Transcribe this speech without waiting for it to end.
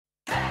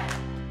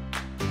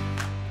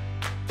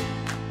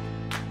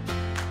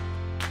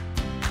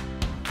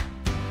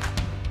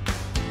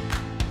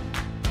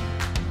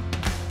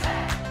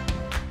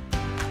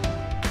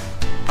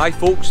Hi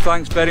folks,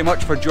 thanks very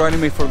much for joining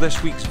me for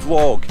this week's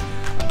vlog.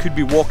 I could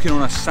be walking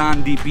on a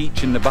sandy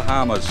beach in the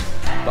Bahamas,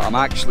 but I'm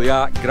actually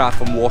at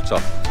Grafham Water.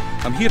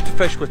 I'm here to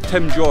fish with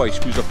Tim Joyce,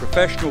 who's a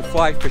professional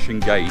fly fishing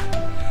guide,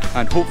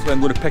 and hopefully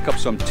I'm going to pick up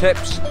some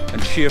tips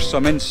and share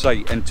some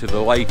insight into the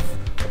life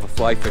of a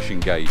fly fishing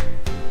guide.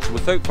 So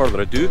without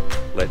further ado,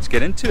 let's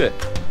get into it.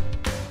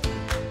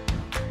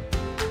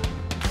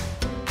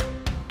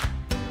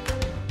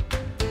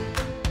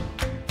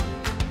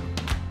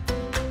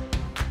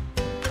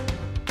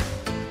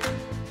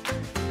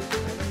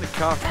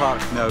 Car park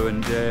now,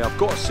 and I've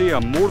got to say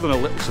I'm more than a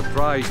little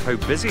surprised how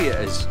busy it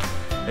is.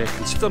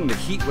 Considering the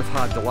heat we've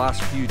had the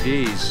last few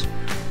days,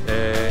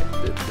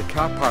 the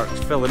car park's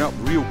filling up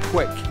real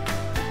quick.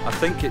 I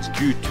think it's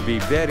due to be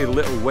very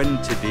little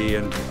wind today,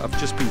 and I've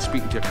just been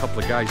speaking to a couple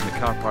of guys in the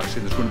car park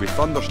saying there's going to be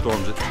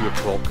thunderstorms at 2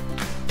 o'clock.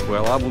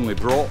 Well, I've only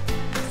brought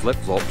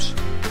flip-flops.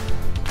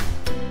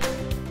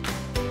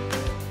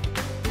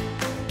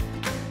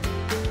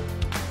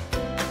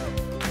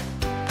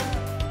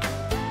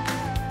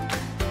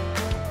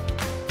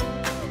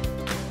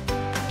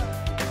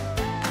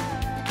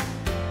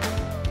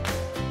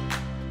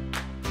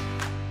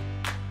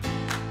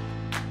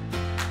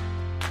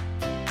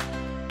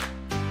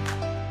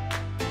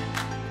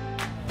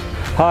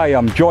 Hi,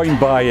 I'm joined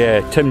by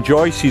Tim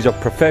Joyce. He's a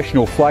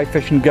professional fly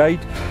fishing guide,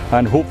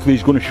 and hopefully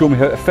he's going to show me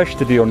how to fish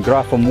today on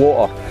Grafham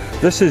Water.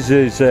 This is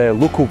his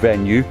local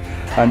venue,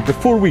 and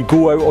before we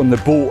go out on the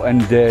boat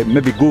and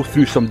maybe go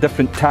through some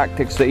different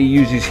tactics that he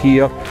uses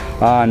here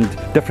and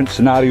different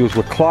scenarios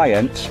with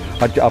clients,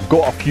 I've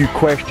got a few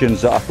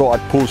questions that I thought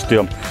I'd pose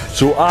to him.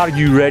 So are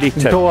you ready,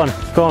 Tim? Go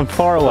on,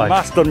 far away.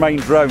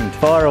 Mastermind round.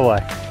 Far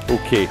away.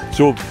 Okay,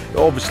 so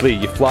obviously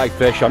you fly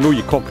fish. I know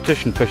you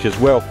competition fish as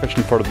well,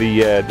 fishing for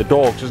the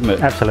dogs, isn't it?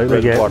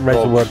 Absolutely,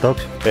 Reservoir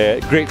Dogs.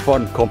 Great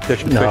fun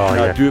competition fishing.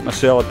 Yeah. I do it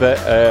myself a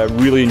bit,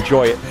 really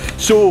enjoy it.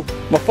 So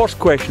my first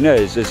question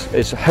is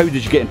how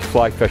did you get into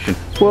fly fishing?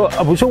 Well,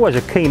 I was always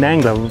a keen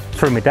angler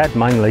through my dad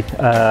mainly.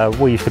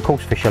 We used to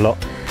course fish a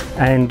lot,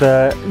 and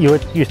you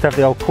used to have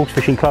the old course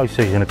fishing close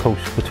season, of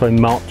course,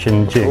 between March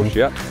and June. Of course,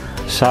 yeah.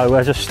 So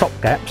as a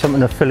stopgap,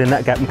 something to fill in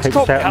that gap and keep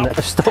us out on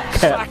a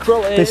stopgap.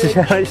 This is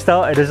how it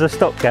started, as a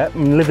stopgap,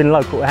 and living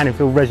local at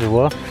Hanningfield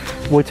Reservoir,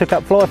 we took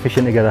up fly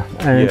fishing together,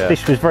 and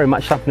this was very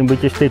much something we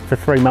just did for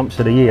 3 months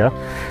of the year,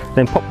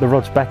 then popped the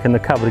rods back in the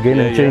cupboard again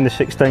on June the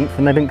 16th,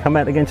 and they didn't come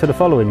out again till the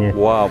following year.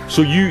 Wow,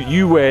 so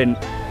you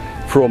went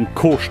from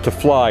course to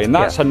fly, and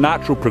that's a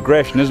natural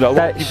progression, isn't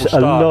it? A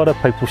lot of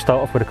people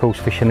start off with the course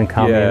fishing and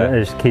come in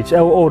as kids,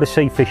 or the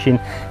sea fishing,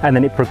 and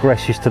then it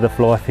progresses to the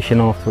fly fishing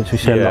afterwards. We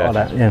see a lot of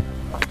that, yeah.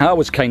 I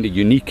was kind of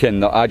unique in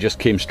that I just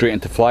came straight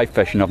into fly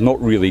fishing. I've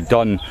not really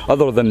done,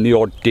 other than the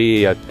odd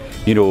day,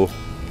 you know,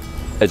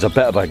 as a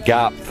bit of a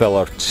gap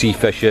filler, sea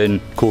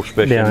fishing, course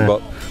fishing,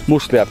 but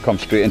mostly I've come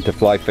straight into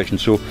fly fishing.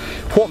 So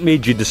what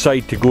made you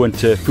decide to go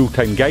into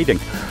full-time guiding?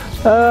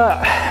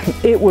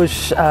 It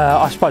was,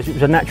 I suppose it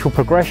was a natural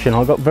progression.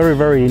 I got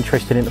very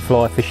interested into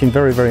fly fishing,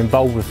 very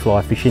involved with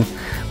fly fishing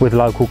with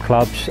local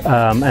clubs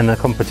and the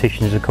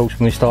competitions, of course,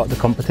 when we started the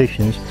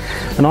competitions.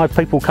 And I had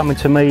people coming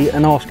to me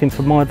and asking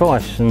for my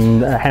advice,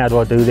 and how do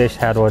I do this,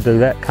 how do I do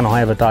that, can I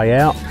have a day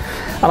out?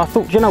 And I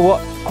thought, you know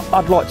what,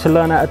 I'd like to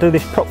learn how to do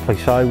this properly.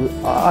 So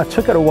I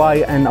took it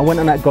away and I went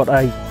and got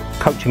a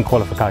coaching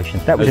qualification.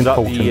 That was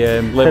important.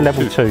 The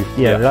level 2?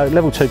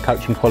 Level 2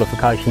 coaching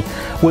qualification,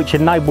 which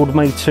enabled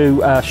me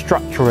to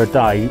structure a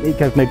day. It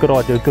gave me a good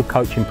idea of good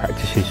coaching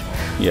practices.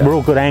 We're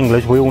all good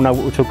anglers, we all know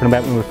what we're talking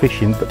about when we're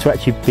fishing, but to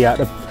actually be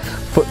able to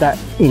put that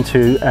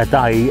into a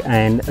day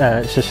and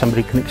so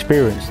somebody can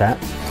experience that.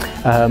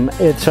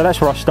 So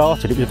that's where I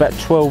started. It was about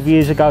 12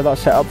 years ago that I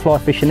set up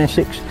Flyfishing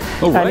Essex.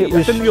 Oh right,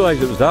 I didn't realise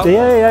it was that long.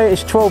 Yeah,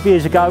 it's 12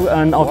 years ago,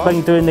 and I've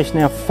been doing this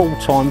now full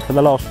time for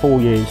the last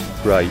 4 years.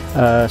 Right.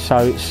 So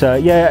it's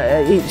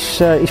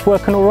it's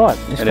working all right.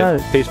 And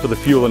it pays for the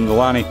fuel and the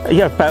lanny.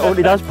 Yeah, about all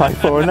it does pay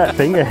for and that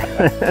thing.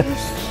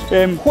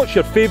 What's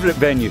your favourite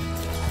venue?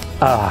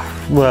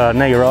 Well,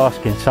 now you're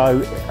asking.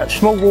 So,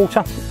 small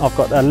water. I've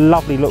got a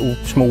lovely little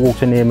small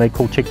water near me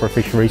called Chigborough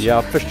Fisheries. Yeah,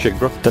 I've fished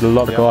Chigborough. That a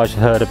lot of guys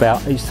have heard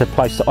about. It's the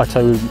place that I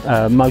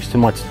do most of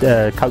my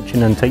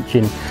coaching and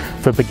teaching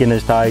for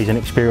beginners days and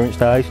experienced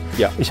days.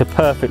 Yeah. It's a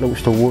perfect little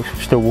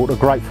still water,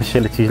 great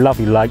facilities,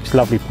 lovely lakes,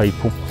 lovely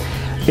people.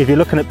 If you're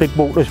looking at big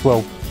waters,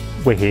 well,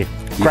 we're here.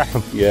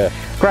 Grafham.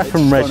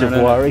 Grafham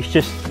Reservoir. It's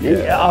just,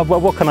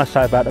 what can I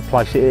say about the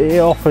place? It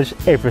offers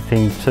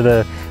everything to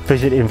the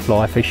visiting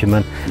fly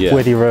fisherman.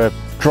 Whether you're a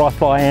dry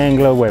fly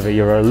angler, whether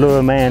you're a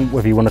lure man,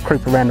 whether you want to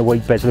creep around the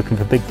weed beds looking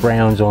for big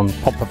browns on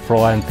popper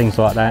fry and things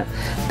like that,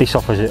 this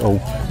offers it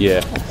all.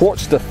 Yeah.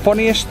 What's the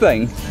funniest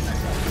thing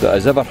that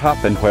has ever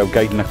happened while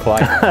guiding a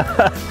client?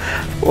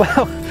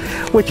 Well,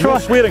 we try. No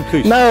swearing,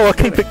 please. No, I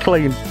keep it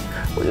clean.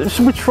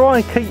 So we try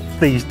and keep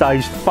these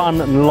days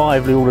fun and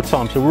lively all the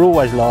time, so we're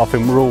always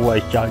laughing, we're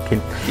always joking.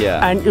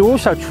 And you're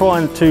also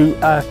trying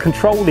to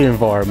control the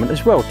environment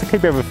as well, to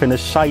keep everything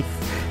as safe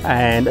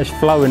and as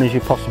flowing as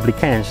you possibly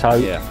can. So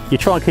you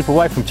try and keep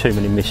away from too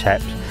many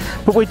mishaps.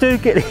 But we do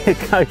get the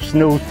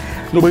occasional.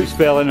 Nobody's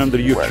fallen under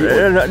your tree.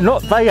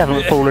 Not they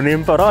haven't fallen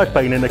in, but I've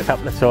been in a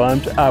couple of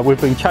times. We've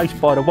been chased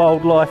by the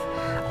wildlife.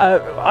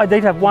 I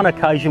did have one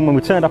occasion when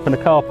we turned up in the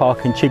car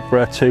park in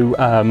Chigborough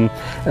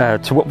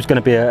to what was going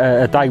to be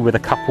a day with a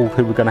couple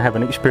who were going to have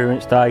an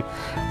experience day.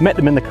 Met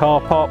them in the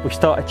car park, we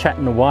started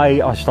chatting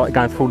away, I started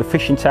going through all the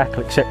fishing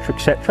tackle, etc,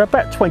 etc.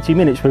 About 20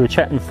 minutes we were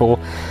chatting for,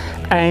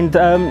 and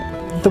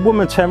the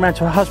woman turned around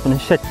to her husband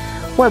and said,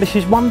 well, this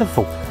is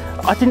wonderful.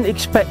 I didn't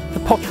expect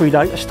the pottery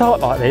day to start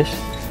like this.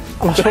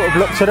 And I sort of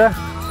looked at her.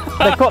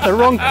 They've got the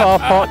wrong car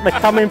park, they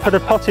come in for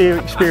the pottery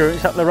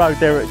experience up the road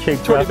there at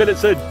Chigborough. 20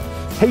 minutes in.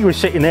 He was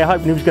sitting there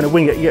hoping he was going to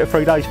wing it and get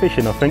 3 days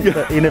fishing, I think,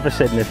 but he never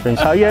said anything.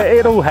 So yeah,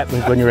 it all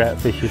happens when you're out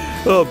fishing.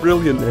 Oh,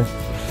 brilliant. Yeah.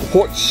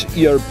 What's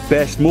your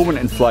best moment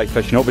in fly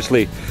fishing?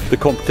 Obviously, the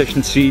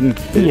competition scene.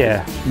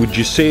 Yeah. Would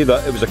you say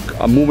that it was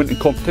a moment in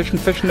competition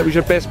fishing that was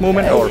your best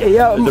moment, or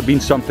has there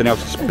been something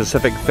else, a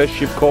specific fish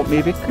you've caught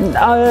maybe?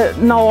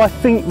 No, I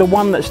think the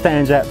one that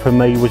stands out for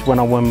me was when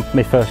I won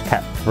my first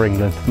cap for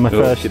England.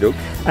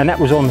 And that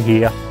was on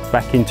here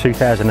back in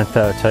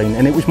 2013,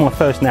 and it was my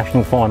first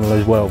national final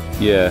as well.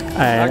 Yeah,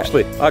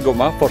 actually, I got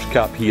my first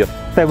cap here.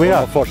 There we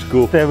are. My first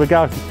go. There we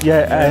go.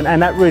 Yeah,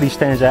 and that really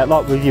stands out,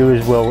 like with you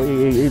as well.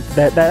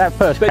 That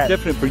first cap. It's a bit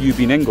different for you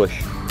being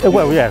English.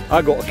 Well, yeah.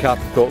 I got a cap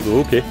and thought, well,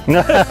 okay.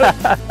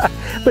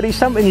 But it's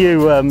something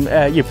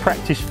you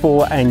practice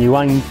for and you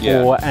aim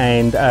for,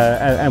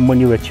 and when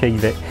you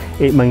achieve it,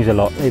 it means a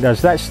lot. It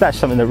does. That's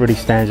something that really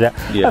stands out.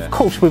 Yeah. Of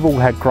course, we've all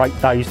had great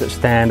days that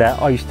stand out.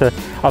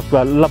 I've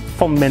got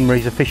fond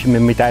memories of fishing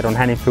with my dad on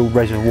Hanningfield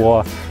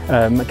Reservoir,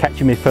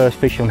 catching my first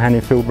fish on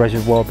Hanningfield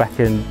Reservoir back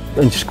in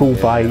School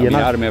Bay.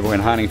 I remember when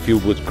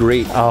Hanningfield was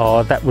great.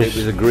 Oh, it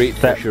was a great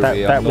fishery.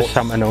 That was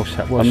something else.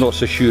 That was. I'm not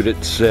so sure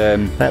it's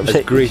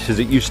as great as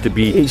it used to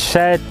be. It's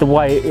sad the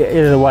way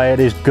it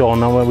is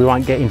gone. We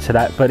won't get into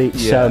that, but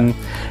it's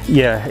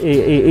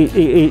it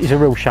is a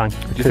real shame. Do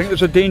you think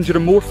there's a danger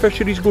of more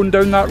fisheries going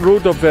down that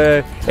road of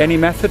any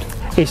method?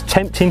 It's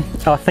tempting.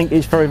 I think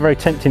it's very, very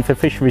tempting for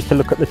fisheries to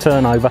look at the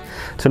turnover,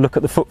 to look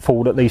at the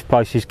footfall that these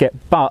places get.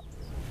 But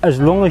as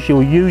long as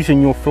you're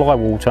using your fly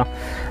water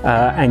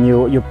and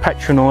you're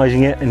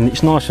patronising it, and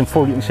it's nice and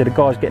full, you can see the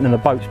guys getting in the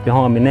boats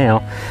behind me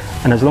now,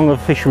 and as long as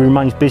the fishery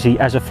remains busy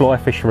as a fly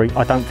fishery,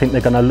 I don't think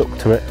they're going to look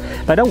to it.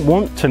 They don't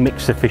want to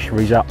mix the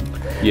fisheries up.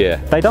 Yeah.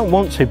 They don't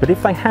want to, but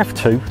if they have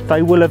to,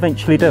 they will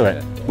eventually do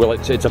it. Well,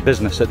 it's a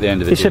business at the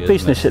end of the day. It's a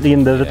business at the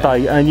end of the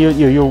day, and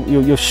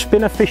your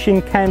spinner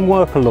fishing can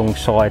work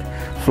alongside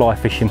fly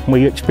fishing.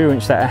 We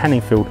experienced that at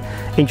Hanningfield.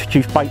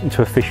 Introduce bait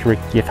into a fishery,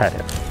 you've had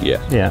it.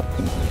 Yeah. Yeah.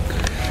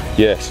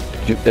 Yes.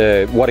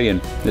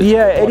 Worrying.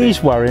 It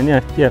is worrying.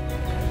 Yeah.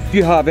 Do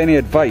you have any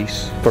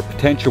advice for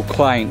potential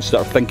clients that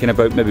are thinking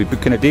about maybe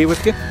booking a day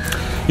with you?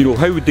 You know,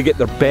 how would they get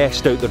their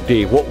best out their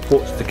day?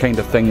 What's the kind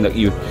of thing that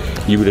you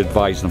would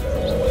advise them?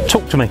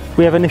 Talk to me.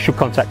 We have initial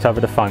contact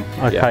over the phone,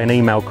 okay, and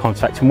email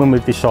contact, and when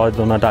we've decided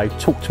on a day,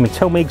 talk to me.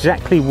 Tell me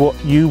exactly what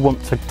you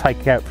want to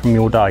take out from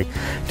your day.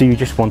 Do you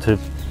just want a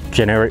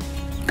generic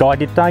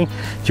guided day? Do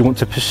you want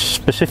to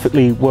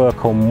specifically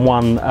work on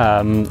one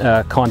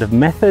kind of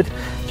method?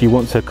 Do you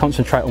want to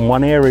concentrate on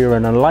one area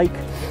in a lake?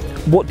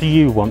 What do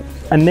you want?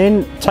 And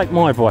then take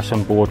my advice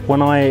on board.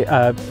 When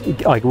I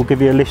will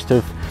give you a list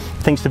of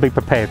things to be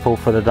prepared for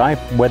the day.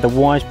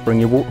 Weather-wise, bring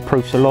your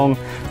waterproofs along,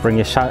 bring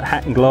your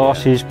hat and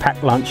glasses,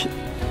 pack lunch.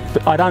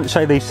 But I don't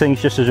say these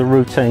things just as a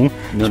routine,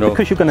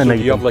 because you're going to need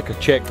them. You have like a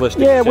checklist?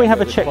 Yeah, we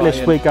have a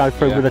checklist we go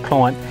through with the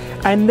client.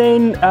 And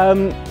then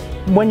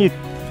when you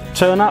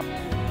turn up,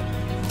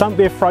 don't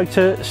be afraid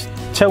to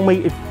tell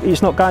me if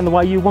it's not going the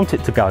way you want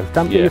it to go.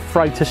 Don't be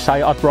afraid to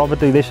say, I'd rather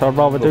do this, I'd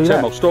rather do that.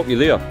 Tim, I'll stop you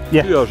there.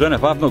 2 hours in,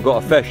 if I've not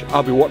got a fish,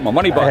 I'll be wanting my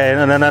money back.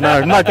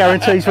 No. No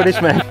guarantees for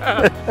this man.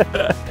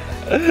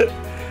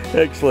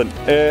 Excellent.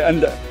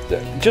 And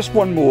just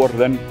one more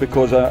then,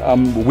 because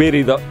I'm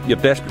wary that you're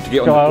desperate to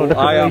get on the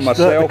boat. I am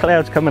myself. The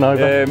cloud's coming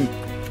over.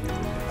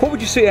 What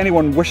would you say to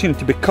anyone wishing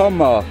to become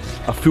a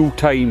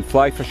full-time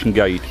fly fishing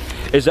guide?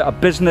 Is it a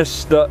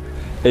business that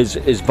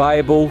is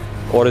viable,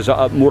 or is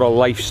it more a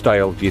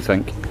lifestyle, do you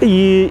think?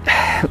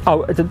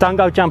 Don't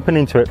go jumping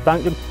into it.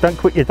 Don't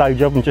quit your day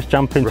job and just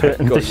jump into it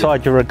and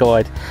decide you're a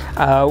guide.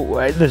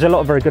 There's a lot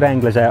of very good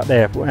anglers out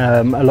there,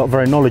 a lot of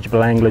very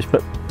knowledgeable anglers,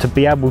 but to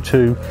be able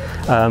to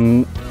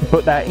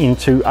put that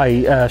into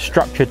a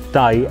structured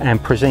day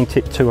and present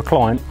it to a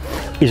client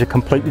is a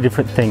completely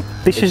different thing.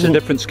 It's a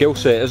different skill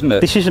set, isn't it?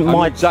 This isn't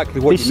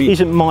This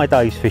isn't my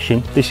day's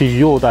fishing. This is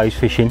your day's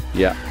fishing.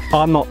 Yeah.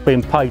 I'm not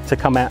being paid to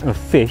come out and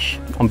fish.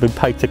 I'm being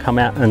paid to come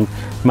out and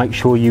make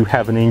sure you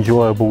have an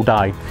enjoyable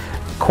day.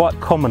 Quite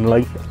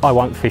commonly, I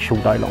won't fish all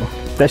day long.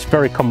 That's a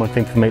very common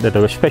thing for me to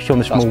do, especially on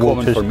the small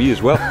waters. That's common for me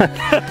as well.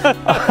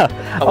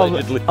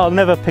 Allegedly. I'll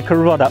never pick a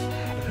rod up.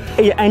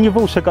 And you've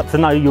also got to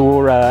know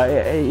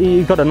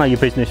you've got to know your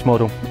business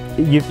model.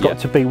 You've got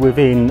to be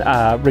within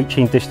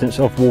reaching distance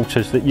of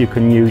waters that you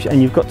can use,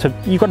 and you've got to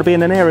be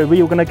in an area where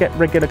you're going to get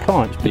regular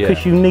clients,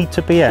 because you need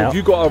to be out. Have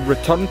you got a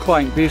return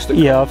client base?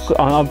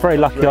 I'm very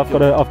lucky. I've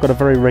got a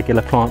very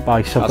regular client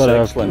base. I've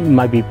got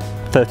maybe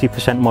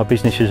 30% of my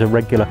business is a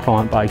regular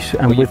client base.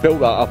 And you built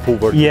that up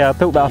over I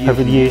built that up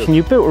over the years, and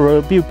you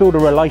build a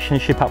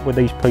relationship up with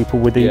these people,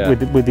 with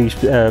these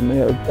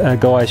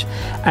guys,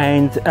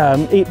 and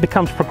it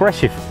becomes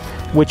progressive,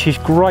 which is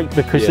great,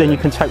 because then you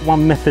can take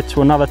one method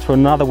to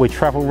another. We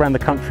travel around the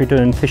country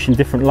doing fishing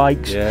different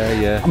lakes.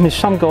 I mean,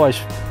 some guys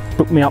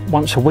book me up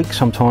once a week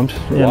sometimes,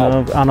 you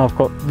know, and I've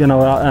got, you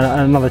know,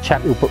 another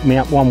chap who'll book me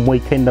up one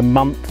weekend a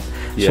month.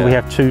 So we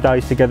have 2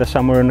 days together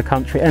somewhere in the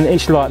country, and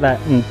it's like that.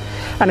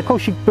 And of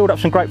course you build up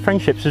some great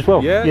friendships as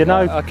well. You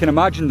know, I can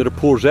imagine the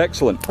rapport's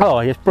excellent. Oh,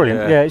 it's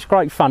brilliant. Yeah, it's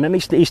great fun, and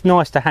it's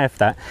nice to have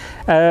that.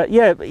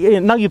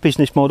 Know your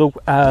business model,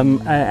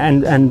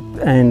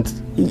 and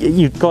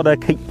you've got to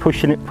keep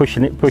pushing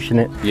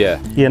it.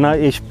 Yeah. You know,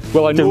 it's.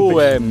 Well, I know.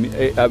 I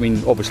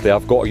mean, obviously,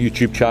 I've got a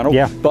YouTube channel.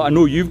 Yeah. But I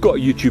know you've got a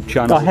YouTube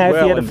channel. I have.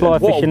 As well. Yeah, the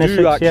Flyfishing Essex.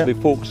 What I'll do actually,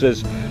 folks,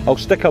 is I'll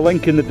stick a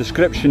link in the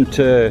description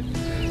to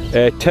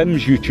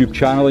Tim's YouTube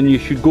channel, and you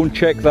should go and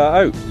check that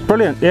out.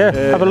 Brilliant. Yeah.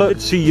 Have a look. I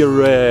did see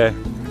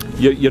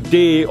your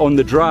day on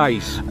the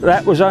dries.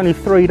 That was only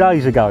 3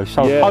 days ago,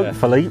 so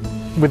hopefully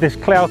with this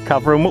cloud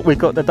cover and what we've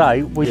got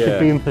today, we should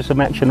be in for some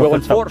action. Well,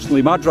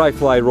 unfortunately, my dry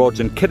fly rod's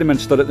in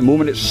Kidderminster at the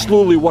moment. It's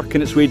slowly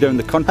working its way down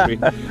the country,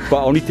 but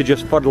I'll need to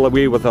just fuddle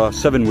away with a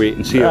 7-weight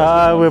and see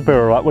how we'll be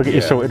alright, we'll get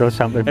you sorted on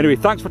something. Anyway,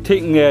 thanks for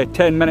taking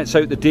 10 minutes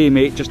out the day,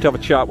 mate, just to have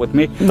a chat with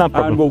me. No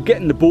problem. And we'll get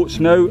in the boats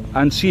now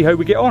and see how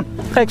we get on.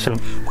 Excellent.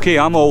 Okay,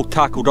 I'm all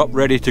tackled up,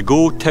 ready to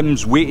go.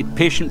 Tim's waited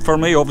patient for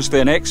me, obviously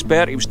an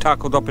expert. He was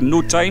tackled up in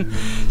no time.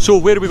 So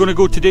where are we going to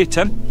go today,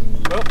 Tim?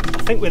 Well,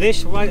 I think with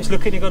this, the way it's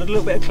looking, you've got a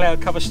little bit of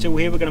cloud cover still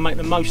here. We're going to make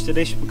the most of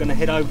this. We're going to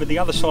head over the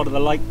other side of the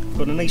lake. We've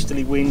got an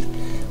easterly wind.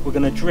 We're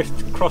going to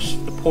drift across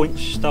the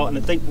points, starting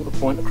at Deep Water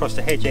Point across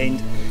the hedge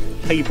end.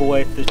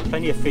 P-buoy, there's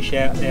plenty of fish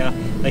out there.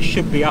 They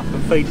should be up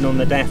and feeding on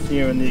the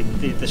Daphnia and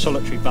the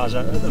solitary buzzer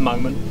at the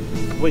moment.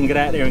 If we can get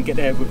out there and get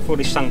there before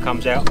the sun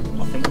comes out,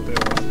 I think we'll be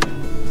alright.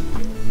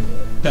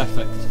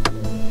 Perfect.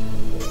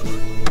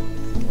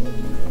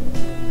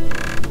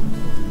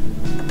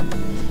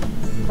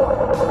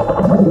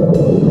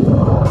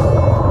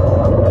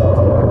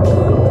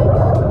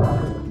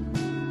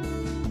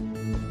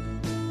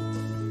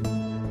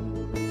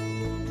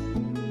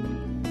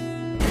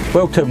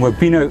 Well, Tim, we've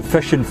been out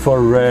fishing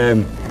for a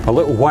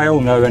little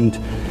while now, and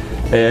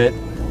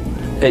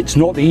it's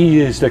not the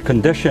easiest of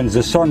conditions.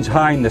 The sun's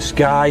high in the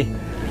sky,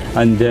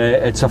 and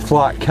it's a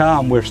flat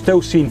calm. We're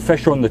still seeing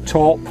fish on the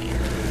top,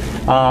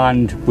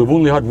 and we've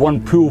only had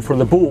one pull for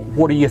the boat.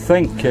 What do you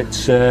think?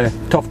 It's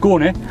tough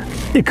going, eh?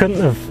 You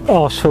couldn't have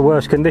asked for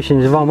worse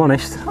conditions, if I'm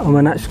honest. I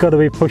mean, that's got to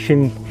be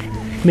pushing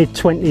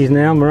mid-20s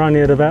now, and we're only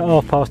at about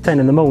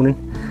 10:30 in the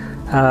morning.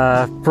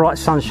 Bright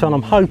sunshine.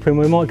 I'm hoping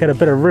we might get a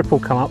bit of ripple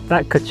come up.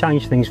 That could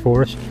change things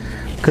for us,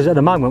 because at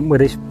the moment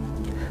with this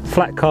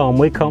flat calm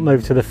we can't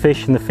move to the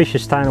fish, and the fish are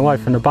staying away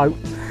from the boat.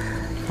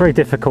 Very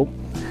difficult.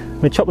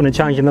 We're chopping and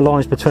changing the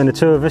lines between the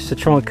two of us to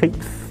try and keep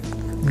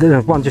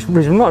one just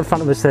right in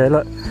front of us there.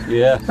 Look,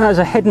 there's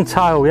a head and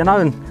tail, you know,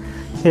 and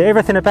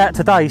everything about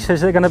today says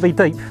they're going to be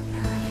deep,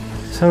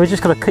 so we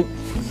just got to keep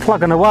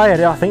plugging away at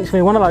it. I think it's going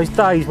to be one of those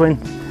days when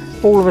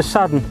all of a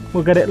sudden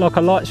we'll get it like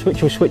a light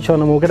switch will switch on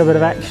and we'll get a bit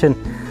of action.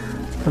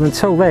 And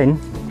until then,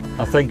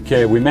 I think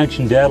we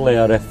mentioned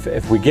earlier,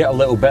 if we get a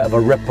little bit of a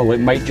ripple, it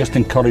might just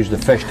encourage the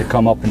fish to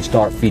come up and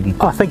start feeding.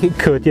 I think it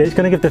could, yeah. It's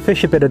going to give the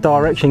fish a bit of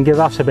direction, give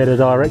us a bit of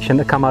direction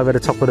to come over the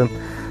top of them,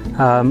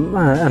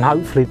 and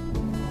hopefully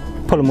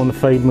pull them on the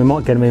feed, and we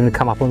might get them even to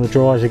come up on the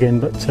dries again.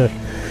 But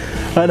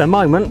at the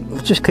moment,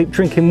 we'll just keep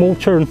drinking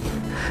water and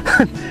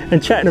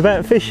and chatting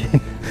about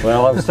fishing.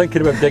 Well, I was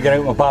thinking about digging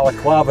out my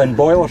balaclava and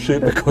boiler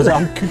suit, because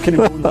I'm cooking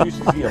and blowing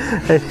juices here.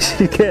 It's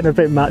getting a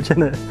bit much,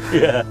 isn't it?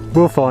 Yeah.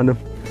 We'll find them.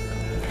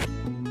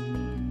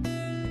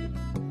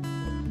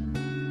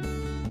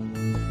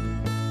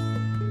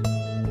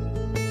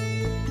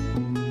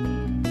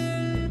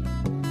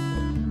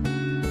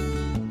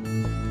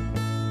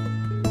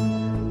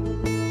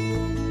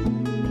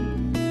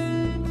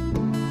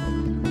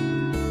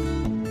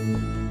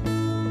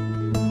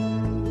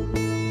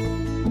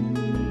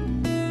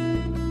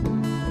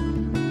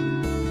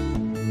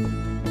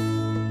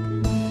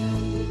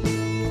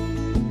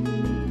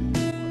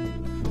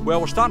 Well,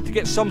 we're starting to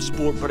get some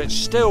sport, but it's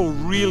still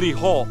really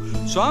hot.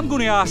 So I'm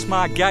going to ask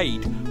my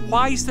guide,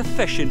 why is the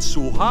fishing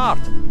so hard?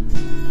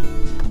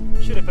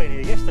 Should have been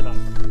here yesterday.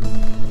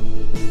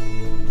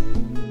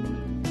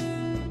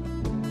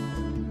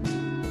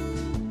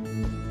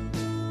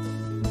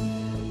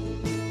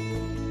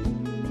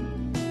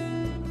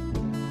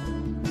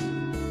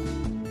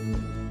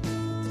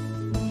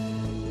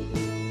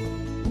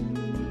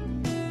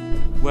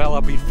 Well,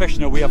 I've been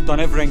fishing away, I've done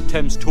everything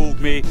Tim's told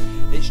me.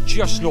 It's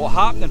just not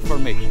happening for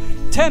me.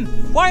 Tim,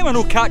 why am I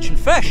not catching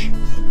fish?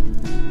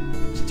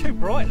 It's too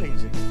bright,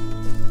 Lindsay.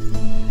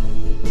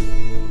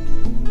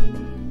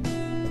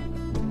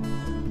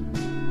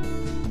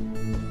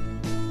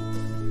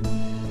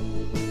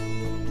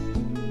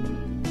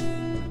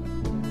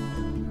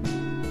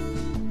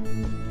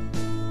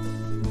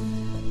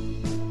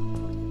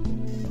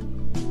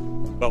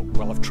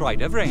 Well, I've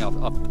tried everything.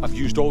 I've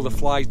used all the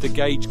flies the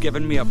guide's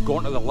given me. I've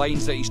gone to the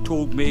lines that he's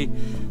told me,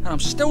 and I'm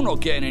still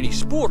not getting any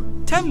sport.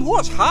 Tim,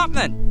 what's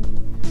happening?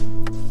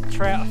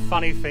 Trout are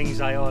funny things,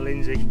 they are,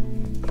 Lindsay.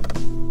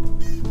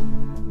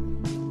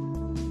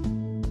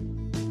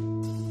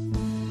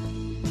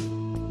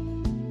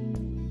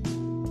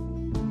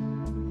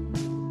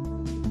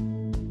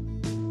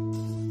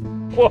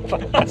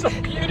 What? That's a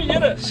beauty,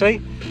 isn't it?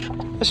 See?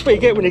 That's what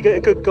you get when you get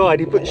a good guide.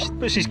 He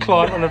puts his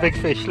client on a big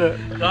fish, look.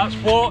 That's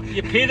what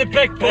you pay the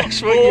big bucks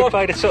That's what you for.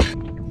 pay the top.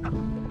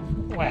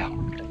 Wow.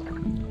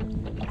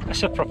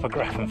 That's a proper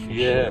graphing fish.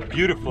 Yeah,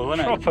 beautiful,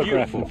 isn't it? Proper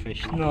Beautiful. graphing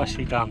fish.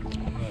 Nicely done.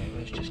 Right,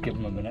 let's just give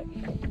him a minute.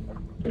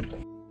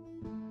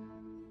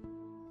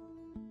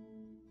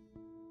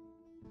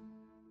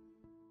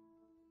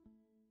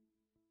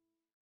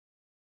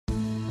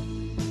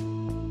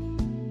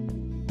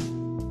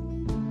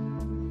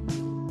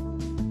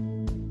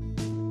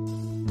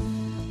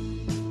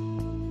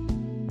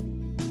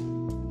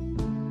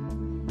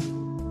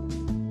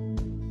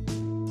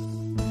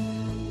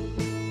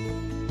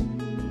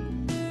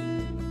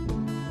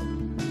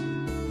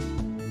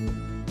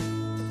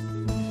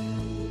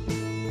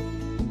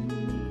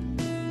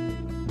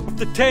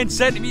 The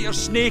 10cm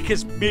snake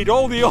has made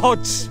all the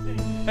odds,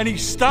 and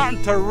he's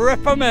starting to rip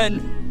him in.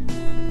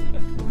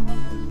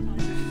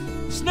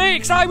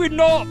 Snakes, I would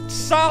not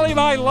sally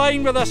my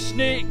line with a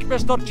snake,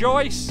 Mr.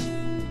 Joyce.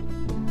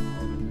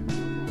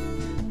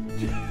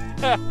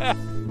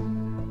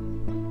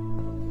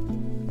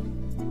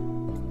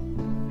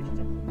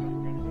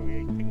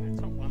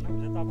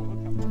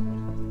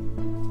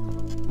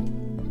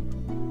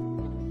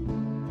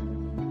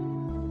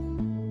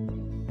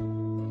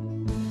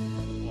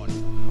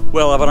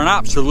 Well, I've had an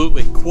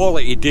absolutely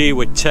quality day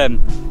with Tim.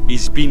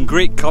 He's been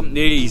great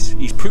company,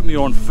 he's put me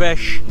on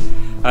fish,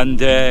 and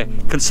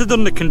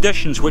considering the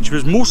conditions, which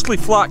was mostly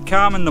flat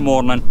calm in the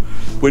morning,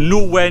 with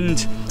no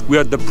wind, we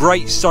had the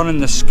bright sun in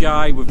the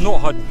sky, we've not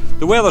had,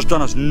 the weather's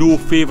done us no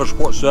favours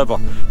whatsoever,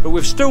 but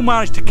we've still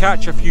managed to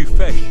catch a few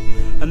fish.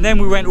 And then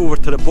we went over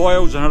to the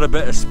boils and had a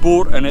bit of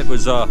sport, and it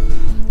was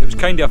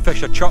kind of a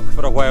fish a chuck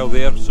for a while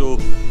there, so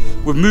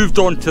we've moved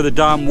on to the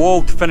dam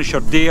wall to finish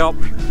our day up.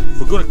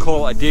 We're going to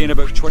call it a day in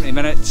about 20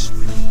 minutes,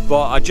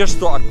 but I just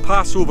thought I'd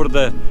pass over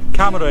the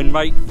camera and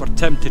mic for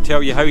Tim to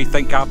tell you how he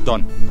think I've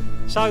done.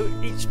 So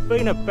it's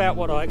been about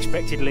what I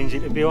expected, Lindsay,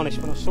 to be honest.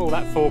 When I saw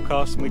that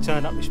forecast and we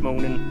turned up this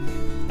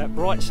morning, that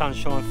bright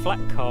sunshine, flat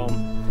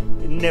calm,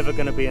 it's never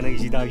going to be an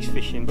easy day's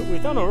fishing, but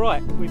we've done all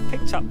right. We've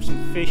picked up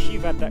some fish.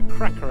 You've had that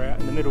cracker out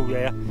in the middle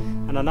there,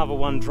 and another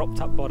one dropped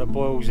up by the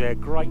boils there,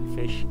 great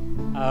fish.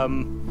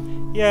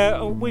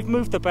 Yeah, we've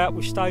moved about,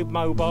 we've stayed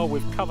mobile,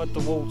 we've covered the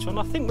water, and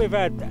I think we've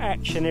had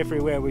action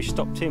everywhere we've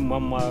stopped in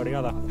one way or the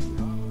other.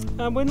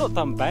 We're not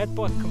done bad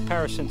by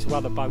comparison to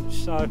other boats,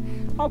 so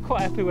I'm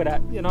quite happy with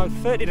that. You know,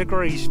 30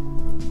 degrees,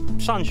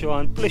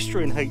 sunshine,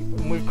 blistering heat,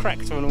 and we've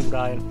cracked on all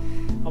day,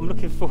 and I'm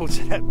looking forward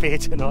to that beer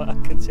tonight, I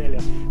can tell you.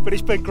 But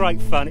it's been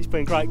great fun, it's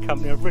been great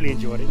company, I've really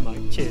enjoyed it,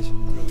 mate. Cheers.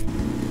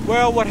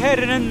 Well, we're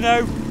heading in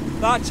now,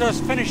 that's us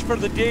finished for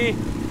the day,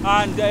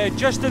 and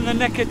just in the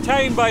nick of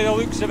time by the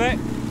looks of it.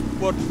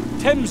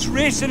 Tim's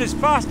racing as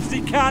fast as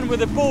he can with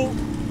the boat,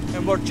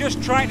 and we're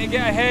just trying to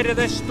get ahead of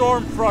this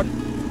storm front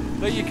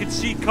that you can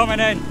see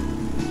coming in.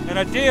 And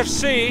I dare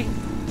say,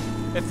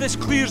 if this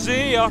clears the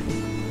air,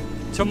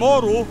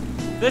 tomorrow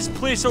this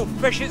place will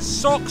fish its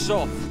socks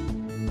off.